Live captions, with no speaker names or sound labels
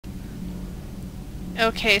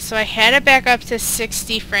Okay, so I had it back up to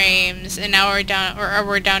 60 frames, and now we're down, or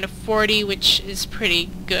we're down to 40, which is pretty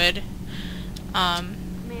good.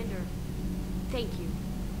 Commander, thank you.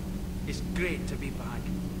 It's great to be back.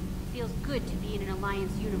 Feels good to be in an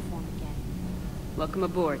Alliance uniform again. Welcome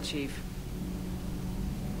aboard, Chief.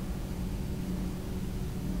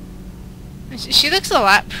 She looks a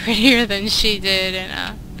lot prettier than she did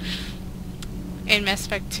in Mass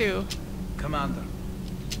Effect 2. Commander.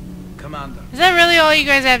 Commander. Is that really all you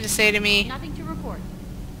guys have to say to me? Nothing to report.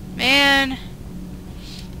 Man.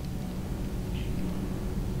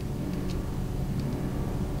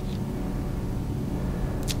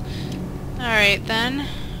 Alright then.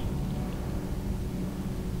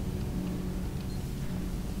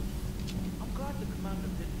 I'm glad the commander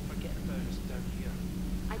didn't forget about us down here.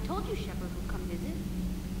 I told you Shepard would come visit.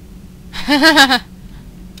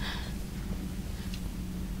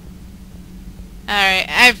 Alright,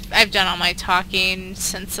 I've done all my talking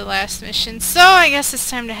since the last mission, so I guess it's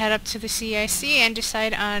time to head up to the CIC and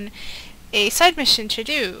decide on a side mission to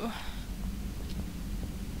do.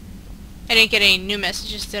 I didn't get any new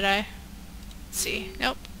messages, did I? Let's see.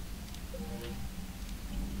 Nope.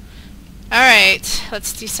 Alright,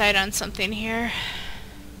 let's decide on something here.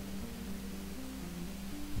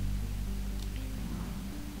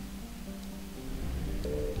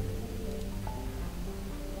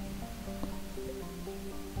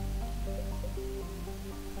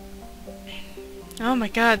 Oh my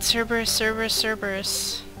god, Cerberus, Cerberus,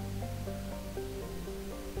 Cerberus.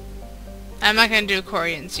 I'm not gonna do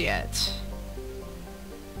Corians yet.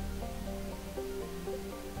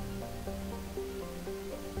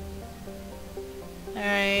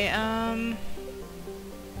 Alright,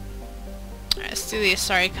 let's do the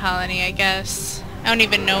Asari colony, I guess. I don't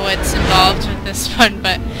even know what's involved with this one,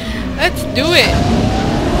 but let's do it!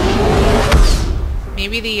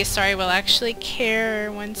 Maybe the Asari will actually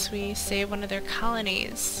care once we save one of their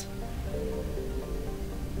colonies.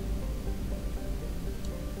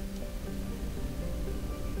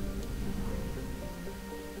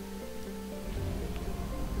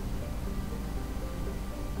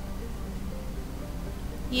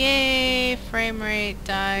 Yay! Frame rate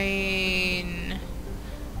dying.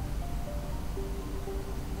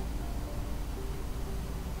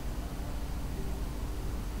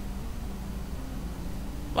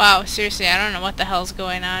 Wow, seriously, I don't know what the hell's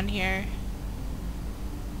going on here.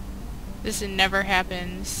 This never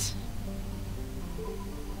happens.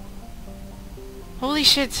 Holy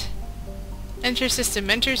shit! Enter system,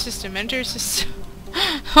 enter system, enter system.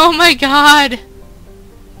 Oh my god!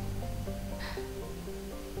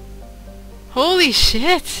 Holy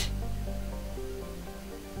shit!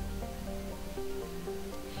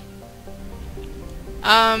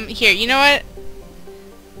 Here, you know what?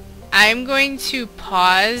 I'm going to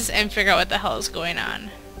pause and figure out what the hell is going on.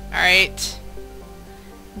 Alright.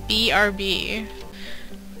 BRB.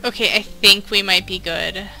 Okay, I think we might be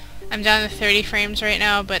good. I'm down to 30 frames right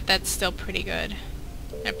now, but that's still pretty good.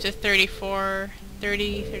 Up to 34,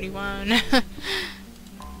 30, 31.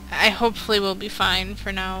 I hopefully will be fine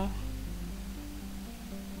for now.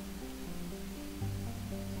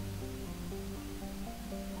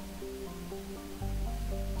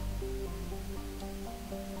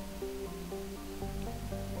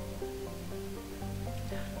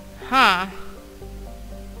 Huh.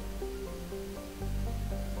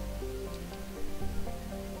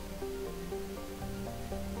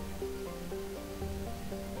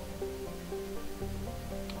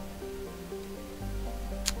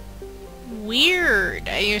 Weird.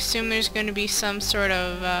 I assume there's going to be some sort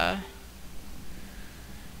of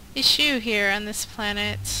issue here on this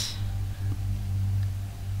planet.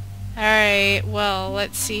 Alright, well,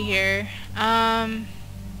 let's see here. I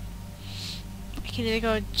can either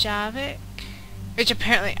go with Javik, which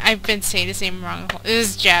apparently I've been saying his name wrong. It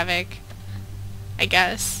is Javik, I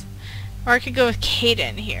guess. Or I could go with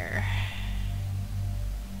Kaden here.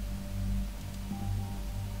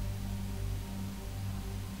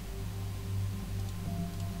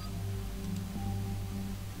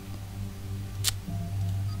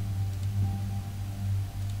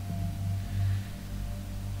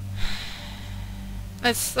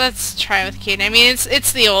 Let's try with Kaden. I mean,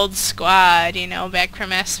 it's the old squad, you know, back from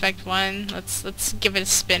Mass Effect 1. Let's give it a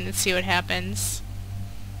spin and see what happens.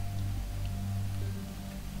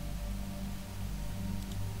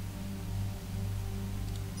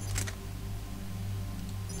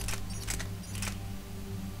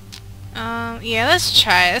 Yeah, let's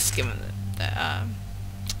try. Let's give him the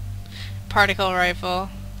particle rifle.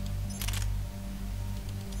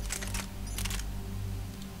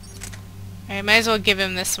 I might as well give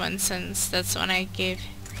him this one since that's the one I gave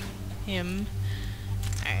him.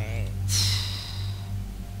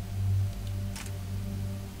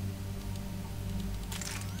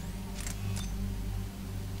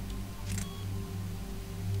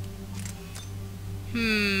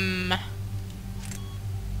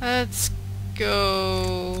 Let's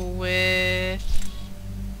go with...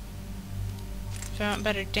 Do I want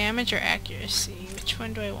better damage or accuracy? Which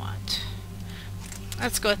one do I want?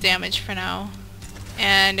 Let's go with damage for now.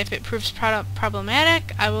 And if it proves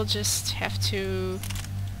problematic, I will just have to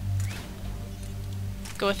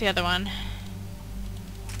go with the other one.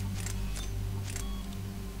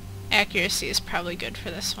 Accuracy is probably good for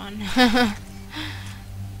this one.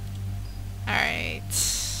 Alright.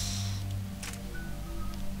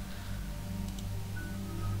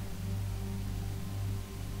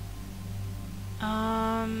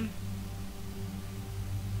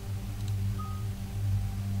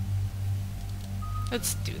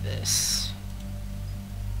 Let's do this.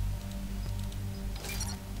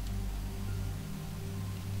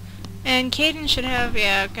 And Caden should have,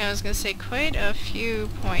 yeah, I was gonna say, quite a few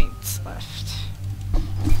points left.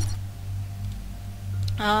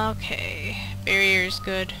 Okay, barrier's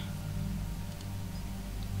good.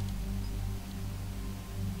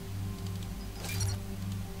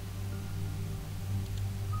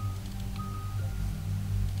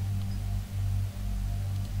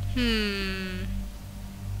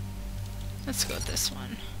 Let's go with this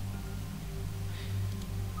one.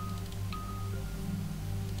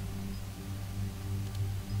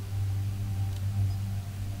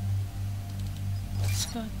 Let's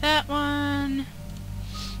go with that one.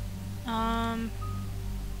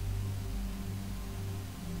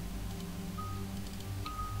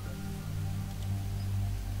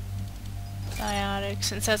 Biotic,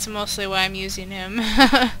 since that's mostly why I'm using him.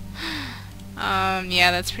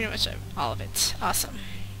 Yeah, that's pretty much all of it. Awesome.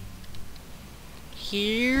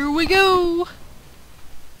 Here we go!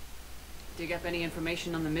 Dig up any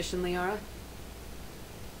information on the mission, Liara?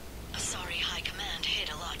 Sorry, High Command hid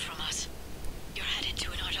a lot from us. You're headed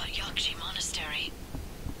to an Ardat Yakshi monastery.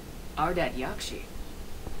 Ardat Yakshi?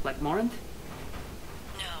 Like Morinth?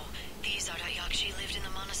 No, these Ardat Yakshi lived in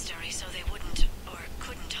the monastery so they wouldn't, or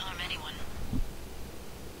couldn't harm anyone.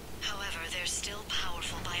 However, they're still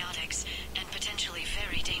powerful biotics, and potentially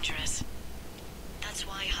very dangerous. That's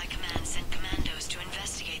why High Command sent commandos to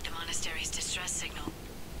investigate the monastery's distress signal.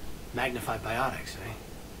 Magnified biotics, eh?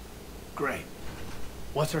 Great.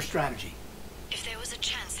 What's our strategy? If there was a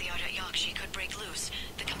chance the Ardat Yakshi could break loose,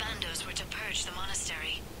 the commandos were to purge the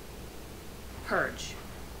monastery. Purge?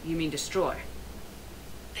 You mean destroy?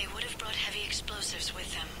 They would have brought heavy explosives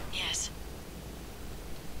with them, yes.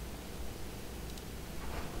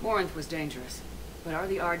 Morinth was dangerous, but are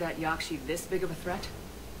the Ardat Yakshi this big of a threat?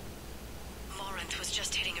 Morinth was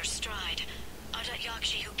just hitting her stride. Ardat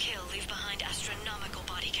Yakshi who kill leave behind astronomical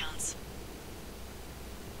body counts.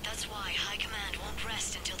 That's why High Command won't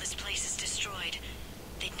rest until this place is destroyed.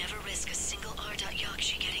 They'd never risk a single Ardat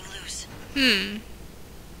Yakshi getting loose.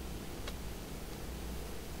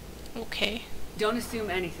 Okay. Don't assume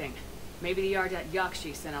anything. Maybe the Ardat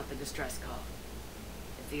Yakshi sent out the distress call.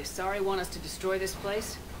 If the Asari want us to destroy this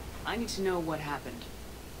place, I need to know what happened.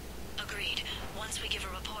 Agreed. Once we give a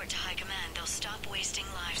report to High Command, they'll stop wasting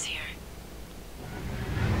lives here.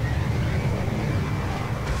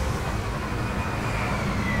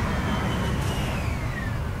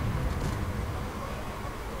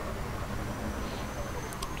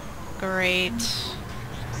 Great.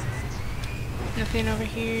 Nothing over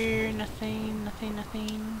here. Nothing, nothing,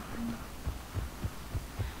 nothing.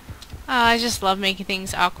 I just love making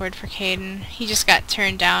things awkward for Caden. He just got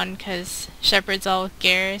turned down because Shepard's all with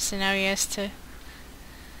Garrus, and now he has to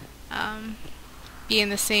be in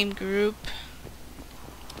the same group.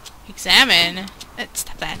 Examine?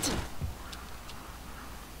 Stop that.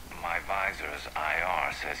 My visor's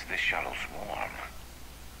IR says this shuttle's warm.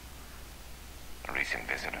 A recent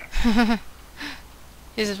visitor.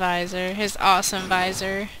 His visor. His awesome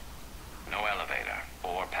visor. No elevator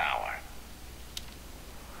or power.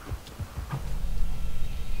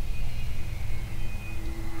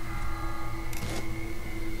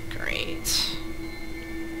 Great.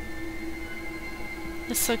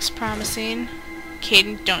 This looks promising.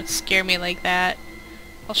 Caden, don't scare me like that.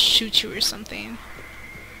 I'll shoot you or something.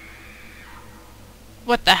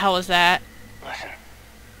 What the hell is that? Listen.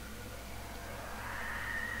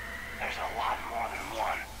 There's a lot more than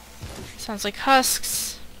one. Sounds like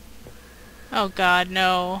husks. Oh god,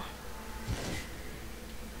 no.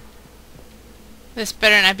 This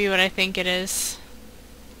better not be what I think it is.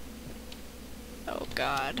 Oh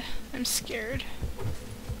god, I'm scared.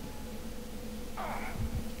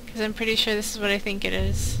 Because I'm pretty sure this is what I think it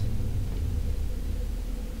is.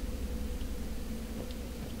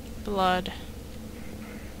 Blood.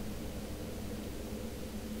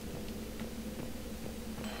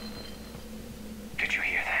 Did you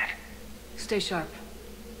hear that? Stay sharp.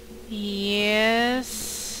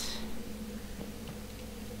 Yes.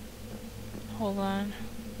 Hold on.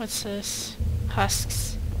 What's this?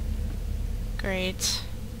 Husks. Great.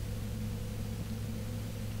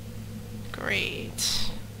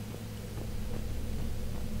 Great.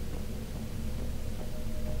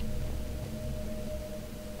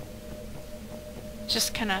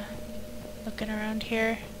 Just kind of looking around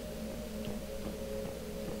here.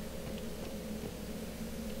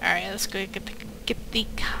 Alright, let's go get the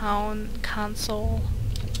console.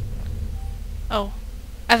 Oh,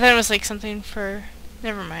 I thought it was like something for...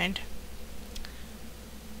 Never mind.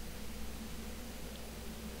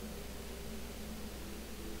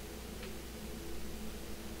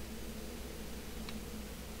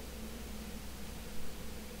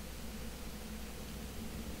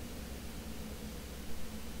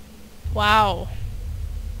 Wow.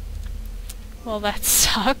 Well, that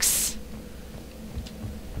sucks.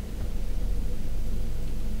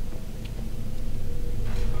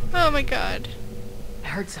 Oh my god. I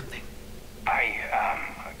heard something.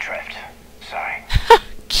 Drift. Sorry.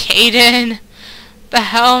 Caden! The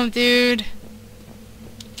hell, dude?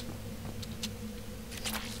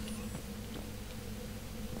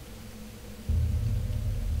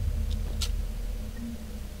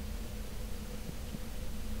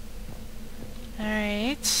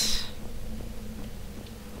 Alright.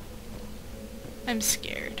 I'm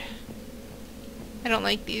scared. I don't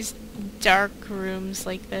like these dark rooms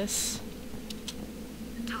like this.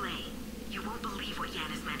 Delay. You won't believe what Yan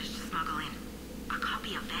has managed to smuggle in. A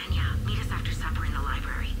copy of Vanya. Meet us after supper in the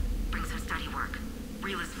library. Bring some study work.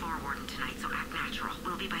 Reel is floor warden tonight, so act natural.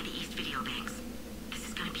 We'll be by the East Video Banks. This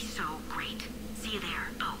is gonna be so great. See you there.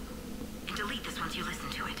 Oh, and delete this once you listen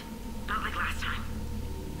to it. Not like last time.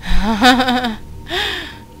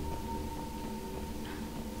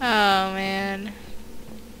 Oh man.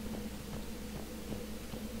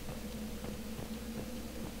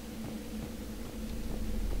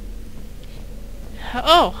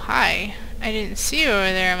 Oh, hi. I didn't see you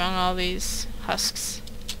over there among all these husks.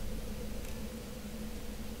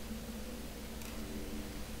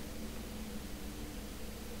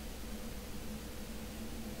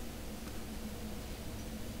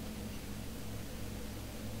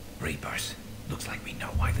 Reapers. Looks like we know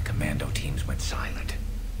why the commando teams went silent.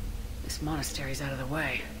 This monastery's out of the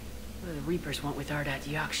way. What do the Reapers want with Ardat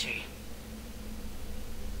Yakshi?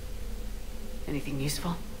 Anything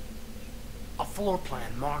useful? A floor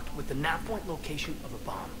plan marked with the nav point location of a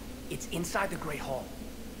bomb. It's inside the Great Hall.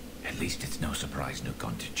 At least it's no surprise Nuke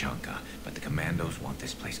on Tachanka, but the commandos want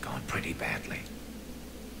this place gone pretty badly.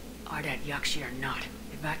 Ardat Yakshi or not,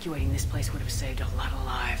 evacuating this place would have saved a lot of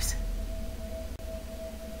lives.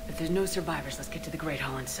 If there's no survivors, let's get to the Great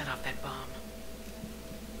Hall and set off that bomb.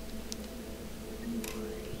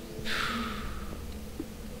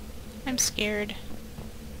 I'm scared.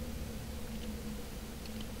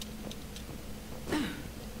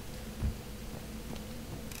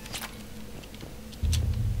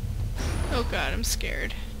 Oh god, I'm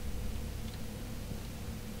scared.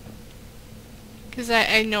 Because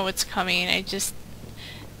I know it's coming, I just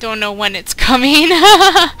don't know when it's coming.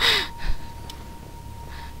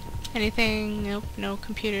 Anything? Nope, no,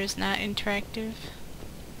 computer is not interactive.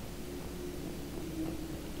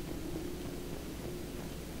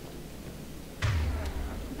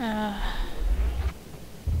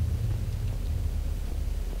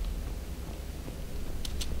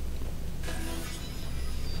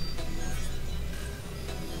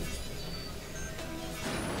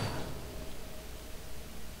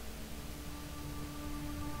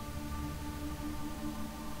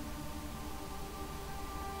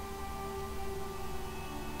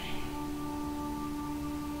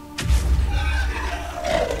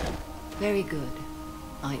 Very good.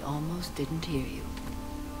 I almost didn't hear you.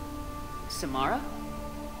 Samara?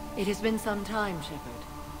 It has been some time, Shepard.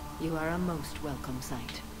 You are a most welcome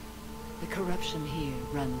sight. The corruption here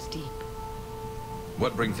runs deep.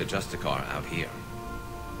 What brings the Justicar out here?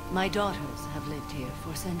 My daughters have lived here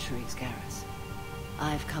for centuries, Garrus.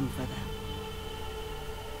 I've come for them.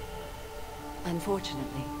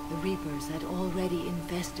 Unfortunately, the Reapers had already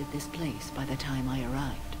infested this place by the time I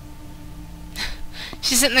arrived.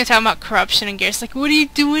 She's sitting there talking about corruption, and Garrus like, what are you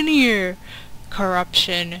doing here?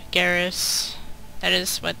 Corruption, Garrus. That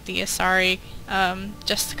is what the Asari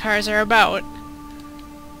Justicars are about.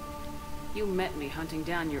 You met me hunting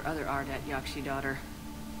down your other Ardat Yakshi daughter.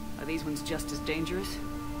 Are these ones just as dangerous?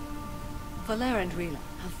 Valer and Rila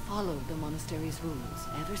have followed the monastery's rules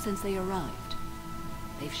ever since they arrived.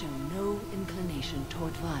 They've shown no inclination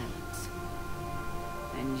toward violence.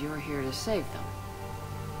 And you're here to save them.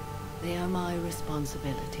 They are my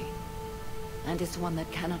responsibility. and it's one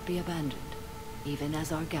that cannot be abandoned, even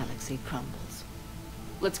as our galaxy crumbles.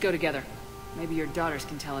 Let's go together. Maybe your daughters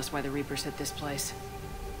can tell us why the Reapers hit this place.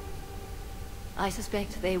 I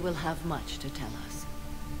suspect they will have much to tell us.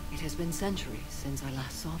 It has been centuries since I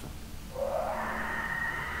last saw them.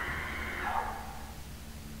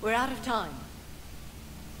 We're out of time.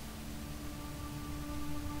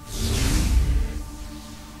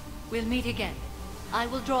 We'll meet again. I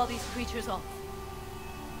will draw these creatures off.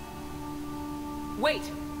 Wait!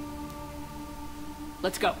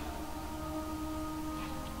 Let's go.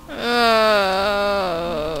 My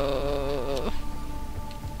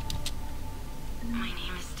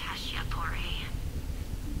name is Tasha Pore.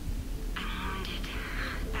 I'm wounded.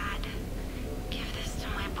 Bad. Give this to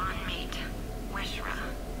my bondmate, Weshra.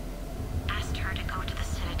 Asked her to go to the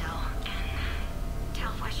Citadel and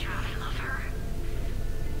tell Weshra I love her.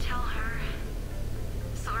 Tell her.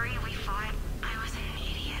 Sorry we fought. I was an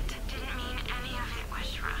idiot. Didn't mean any of it,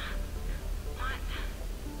 Weshra.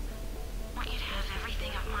 Want you to have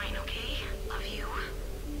everything of mine, okay? Love you.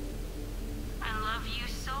 I love you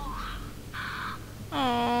so.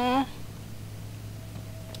 Aww.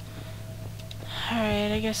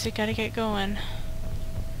 Alright, I guess we gotta get going.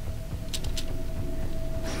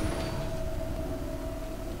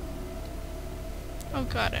 Oh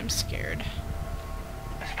god, I'm scared.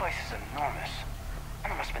 This place is enormous.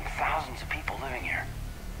 There must have been thousands of people living here.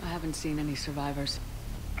 I haven't seen any survivors.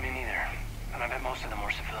 Me neither. And I bet most of them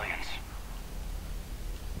were civilians.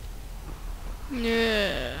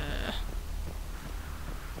 Yeah.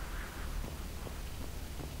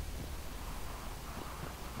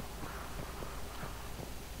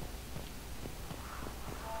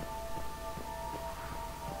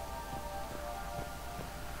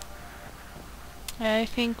 I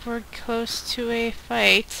think we're close to a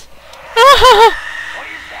fight. What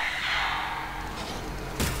is that?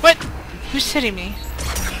 What? Who's hitting me?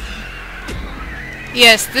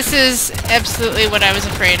 Yes, this is absolutely what I was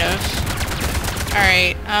afraid of.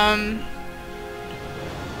 Alright,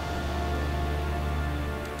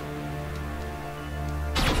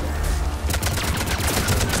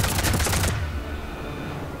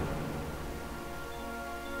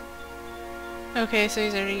 okay, so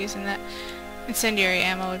he's already using that. Incendiary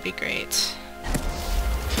ammo would be great.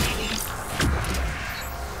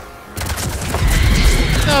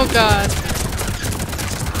 Oh god.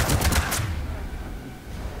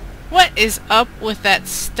 What is up with that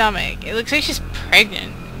stomach? It looks like she's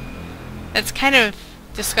pregnant. That's kind of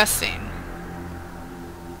disgusting.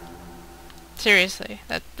 Seriously,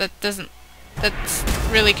 that doesn't... That's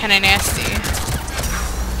really kind of nasty.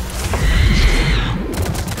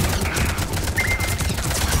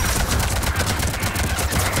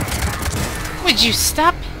 Would you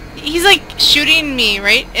stop? He's like shooting me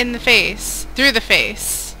right in the face. Through the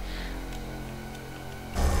face.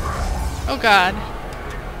 Oh god.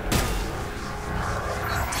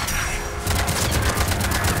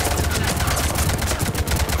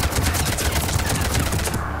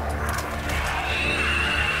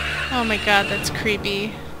 Oh my god, that's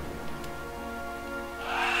creepy.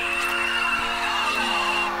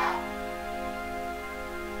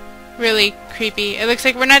 Really creepy. It looks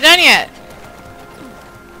like we're not done yet.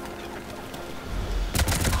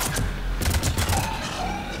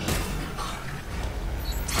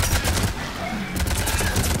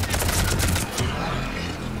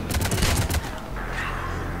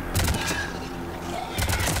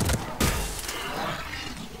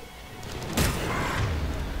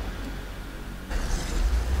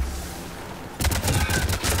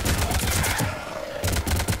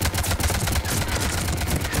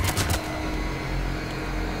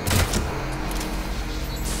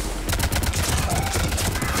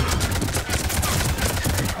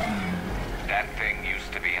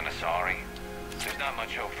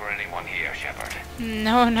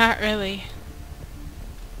 No, not really.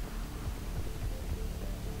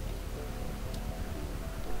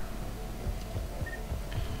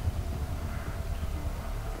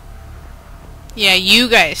 Yeah, you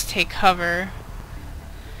guys take cover.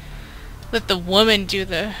 Let the woman do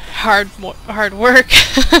the hard work.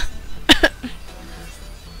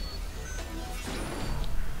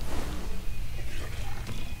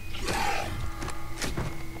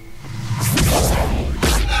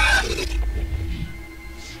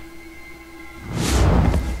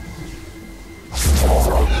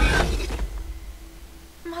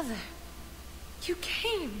 Mother, you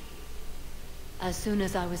came. As soon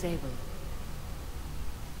as I was able.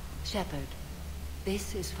 Shepard,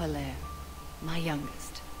 this is Falere, my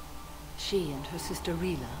youngest. She and her sister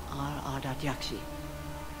Rila are Ardat Yakshi.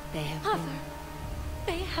 They have Mother,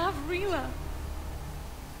 they have Rila.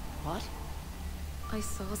 What? I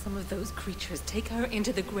saw some of those creatures take her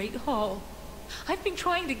into the Great Hall. I've been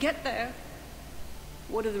trying to get there.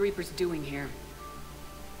 What are the Reapers doing here?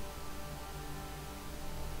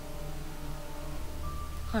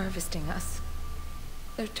 Harvesting us.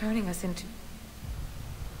 They're turning us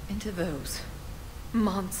into those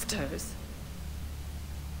monsters.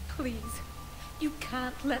 Please, you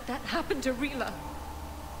can't let that happen to Rila.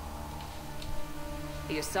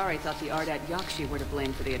 The Asari thought the Ardat Yakshi were to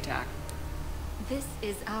blame for the attack. This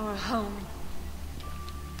is our home.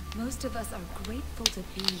 Most of us are grateful to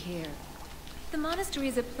be here. The monastery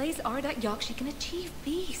is a place Ardat Yakshi can achieve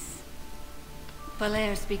peace.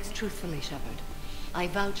 Valere speaks truthfully, Shepard. I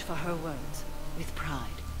vouch for her words, with pride.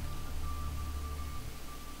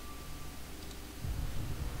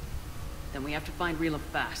 Then we have to find Rila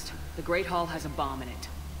fast. The Great Hall has a bomb in it.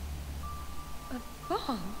 A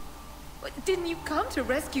bomb? What, didn't you come to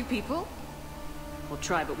rescue people? We'll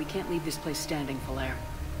try, but we can't leave this place standing, Valere.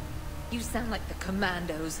 You sound like the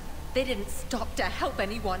Commandos. They didn't stop to help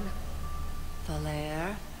anyone.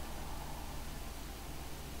 Valere?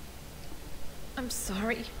 I'm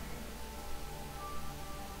sorry.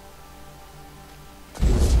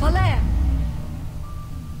 Valere!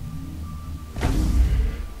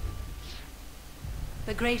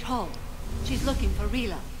 The Great Hall. She's looking for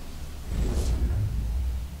Rila.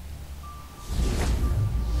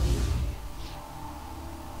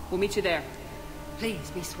 We'll meet you there.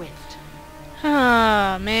 Please be swift.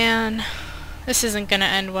 Oh, man. This isn't gonna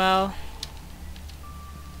end well.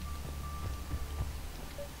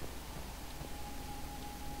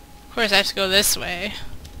 Of course I have to go this way.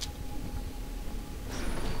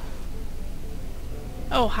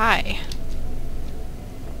 Oh, hi.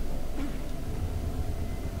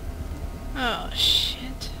 Oh,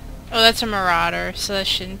 shit. Oh, that's a marauder, so that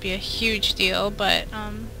shouldn't be a huge deal, but,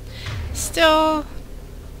 still...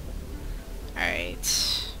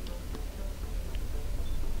 Alright.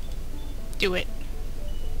 Do it.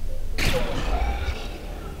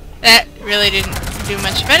 That really didn't do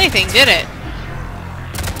much of anything, did it?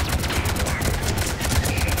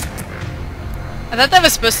 I thought that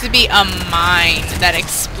was supposed to be a mine that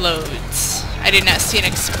explodes. I did not see an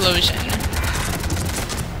explosion.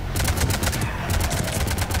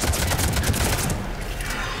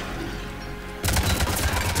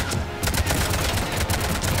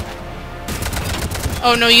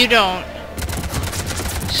 Oh, no, you don't.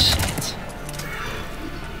 Shit.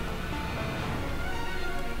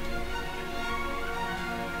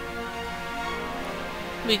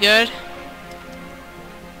 We good?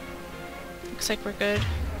 Looks like we're good.